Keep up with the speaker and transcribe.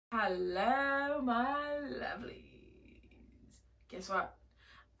Hello, my lovelies. Guess what?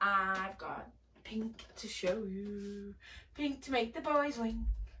 I've got pink to show you. Pink to make the boys wink.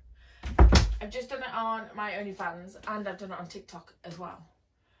 I've just done it on my OnlyFans and I've done it on TikTok as well.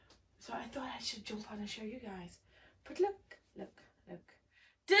 So I thought I should jump on and show you guys. But look, look, look.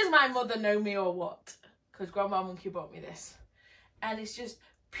 Does my mother know me or what? Because Grandma Monkey bought me this. And it's just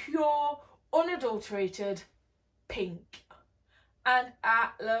pure, unadulterated pink. And I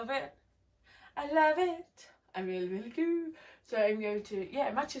love it. I love it. I really, really do. So I'm going to, yeah,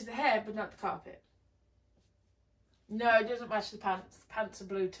 it matches the hair, but not the carpet. No, it doesn't match the pants. The pants are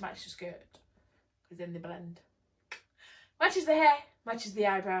blue to match the skirt. Because then they blend. Matches the hair, matches the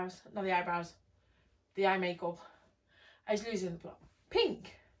eyebrows. Not the eyebrows. The eye makeup. I was losing the plot.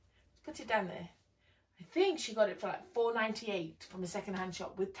 Pink. Let's put it down there. I think she got it for like $4.98 from a second-hand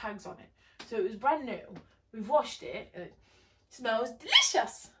shop with tags on it. So it was brand new. We've washed it. And it smells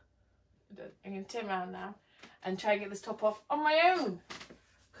delicious. I'm going to turn around now and try and get this top off on my own.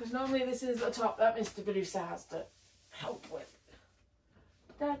 Because normally this is the top that Mr. Producer has to help with.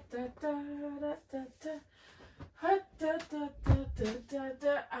 Da, da, da, da, da, da. Da, da, da, da, da,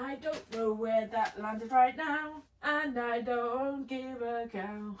 da. I don't know where that landed right now. And I don't give a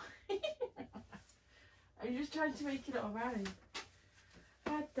cow. I'm just trying to make it all right.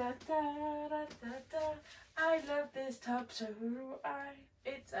 Da, da, da, da, da, da. I love this top so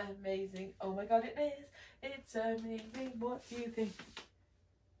it's amazing. Oh my god, it is. It's amazing. What do you think?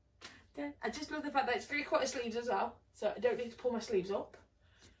 I just love the fact that it's 3/4 sleeves as well, so I don't need to pull my sleeves up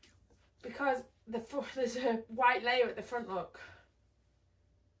because there's a white layer at the front, look.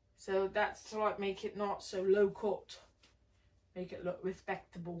 So that's to like make it not so low cut, make it look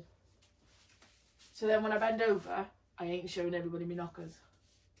respectable. So then when I bend over, I ain't showing everybody my knockers.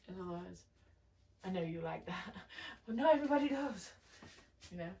 In other words, I know you like that, but not everybody does,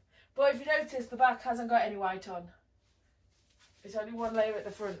 you know. But if you notice, the back hasn't got any white on. It's only one layer at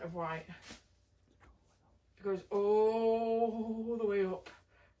the front of white. It goes all the way up.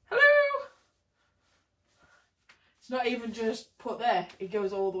 Hello! It's not even just put there, it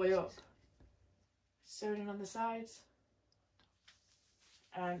goes all the way up. Sewn in on the sides.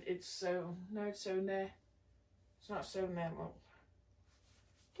 And it's sewn, no, it's sewn there. It's not sewn there, look.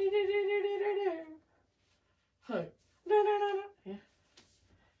 Yeah.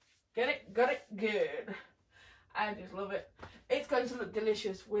 Get it? Got it? Good. I just love it. It's going to look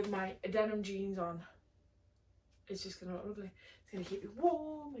delicious with my denim jeans on. It's just going to look lovely. It's going to keep you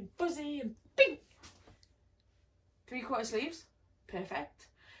warm and fuzzy and pink. 3/4 sleeves. Perfect.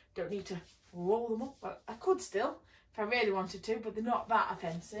 Don't need to roll them up. Well, I could still if I really wanted to, but they're not that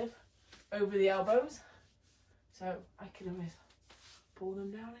offensive over the elbows. So I could always pull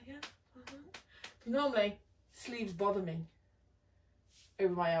them down again. Normally sleeves bother me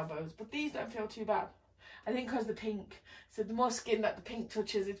over my elbows, but these don't feel too bad. I think because the pink, so the more skin that the pink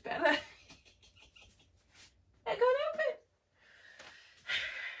touches, it's better. I can't help it.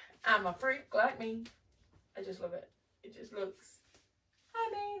 I'm a freak like me. I just love it. It just looks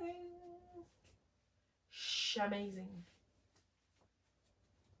amazing. Amazing.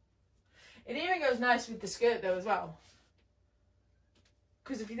 It even goes nice with the skirt though as well.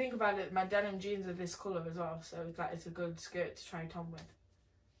 Because if you think about it, my denim jeans are this colour as well, so it's like it's a good skirt to try it on with.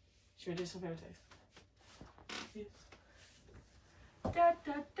 Should we do some photos? Yes. Da,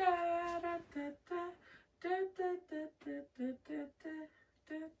 da, da, da, da, da, da, da, da, da, da,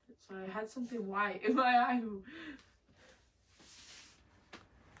 da. Sorry, I had something white in my eye.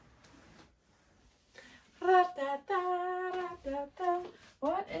 Da, da, da, da, da.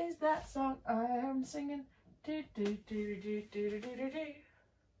 What is that song I am singing? Do, do, do, do, do, do, do, do.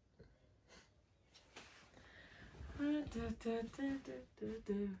 Da, da, da, da, da,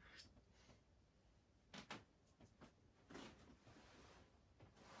 da.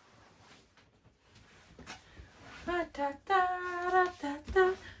 Da, da, da, da, da,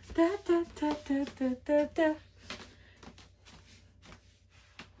 da, da, da, da, da, da.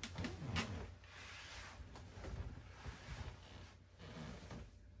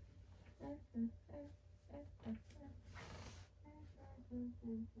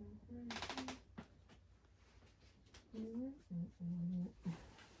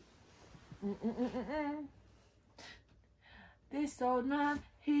 This old man,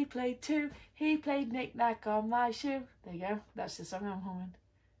 he played too. He played knick-knack on my shoe. There you go. That's the song I'm humming.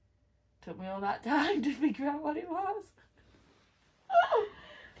 Took me all that time to figure out what it was.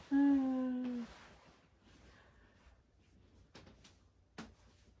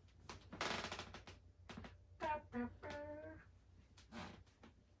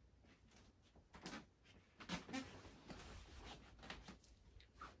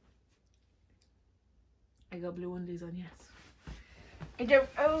 I got blue undies on, yes. I don't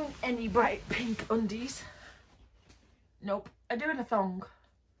own any bright pink undies. Nope. I do in a thong.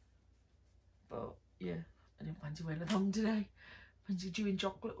 But, yeah, I didn't fancy wearing a thong today. Fancy chewing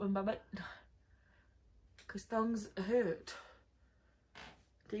chocolate with my bed. Because thongs hurt.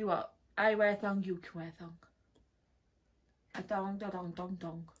 Tell you what, I wear thong, you can wear thong. A thong, da dong, dong,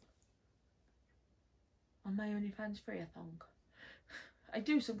 dong. On my OnlyFans free a thong. I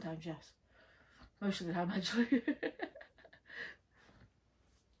do sometimes, yes. Most of the time, actually.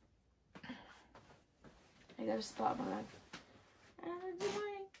 I got a spot on my leg.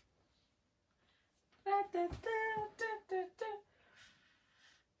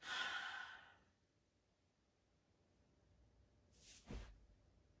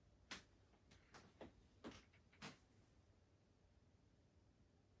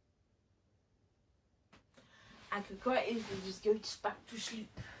 I could quite easily just go back to sleep.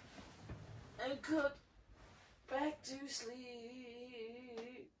 I could back to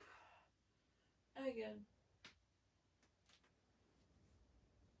sleep again.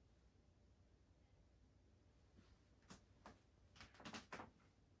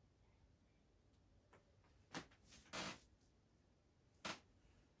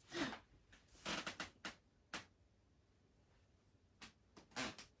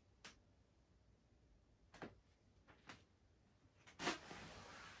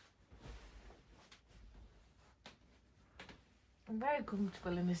 I'm very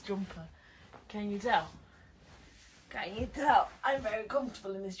comfortable in this jumper. Can you tell? Can you tell? I'm very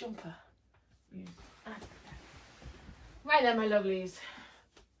comfortable in this jumper. Right then, my lovelies.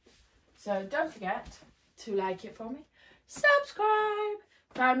 So don't forget to like it for me. Subscribe.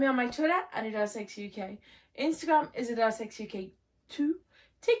 Find me on my Twitter at Adelesexyuk. Instagram is Adelesexyuk2.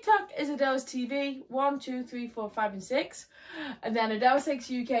 TikTok is AdelesTV 1, 2, 3, 4, 5 and 6. And then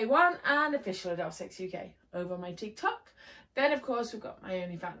Adelesexyuk1 and official Adelesexyuk over my TikTok. Then, of course, we've got my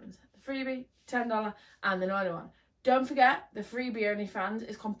OnlyFans. The freebie, $10, and the normal one. Don't forget, the freebie OnlyFans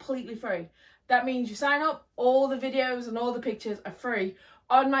is completely free. That means you sign up, all the videos and all the pictures are free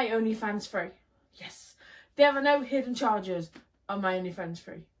on my OnlyFans free. Yes. There are no hidden charges on my OnlyFans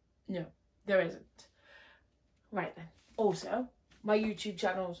free. No, there isn't. Right then. Also, my YouTube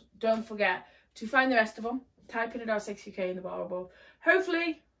channels. Don't forget to find the rest of them. Type in Adelesexyuk in the bar above.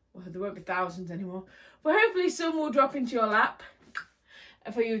 Hopefully... well, there won't be thousands anymore, but hopefully some will drop into your lap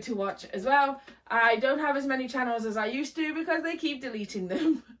for you to watch as well. I don't have as many channels as I used to because they keep deleting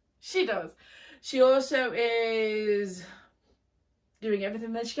them. She does. She also is doing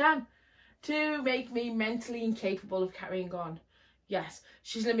everything that she can to make me mentally incapable of carrying on. Yes,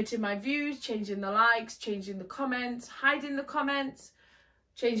 she's limited my views, changing the likes, changing the comments, hiding the comments,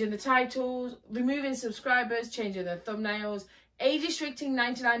 changing the titles, removing subscribers, changing the thumbnails, age restricting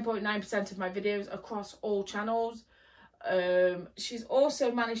 99.9% of my videos across all channels. She's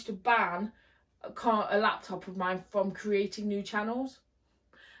also managed to ban a laptop of mine from creating new channels.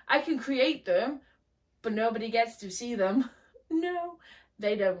 I can create them, but nobody gets to see them. No,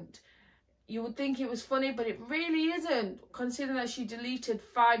 they don't. You would think it was funny, but it really isn't. Considering that she deleted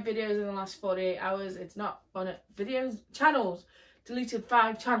 5 videos in the last 48 hours. It's not on it. Channels. Deleted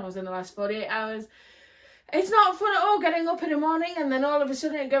 5 channels in the last 48 hours. It's not fun at all getting up in the morning and then all of a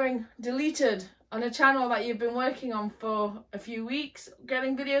sudden it going deleted on a channel that you've been working on for a few weeks,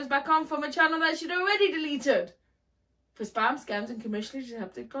 getting videos back on from a channel that she'd already deleted for spam, scams and commercially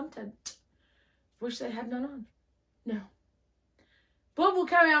deceptive content. Wish they had none on. No. But we'll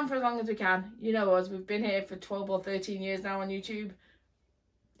carry on for as long as we can. You know us, we've been here for 12 or 13 years now on YouTube.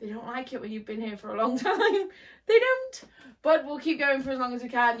 They don't like it when you've been here for a long time. They don't. But we'll keep going for as long as we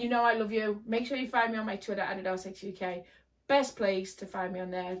can. You know I love you. Make sure you find me on my Twitter at Adelesexyuk. Best place to find me on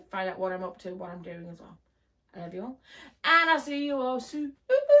there. Find out what I'm up to, what I'm doing as well. I love you all. And I'll see you all soon.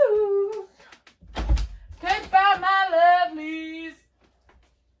 Goodbye, my lovelies.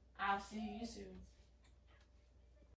 I'll see you soon.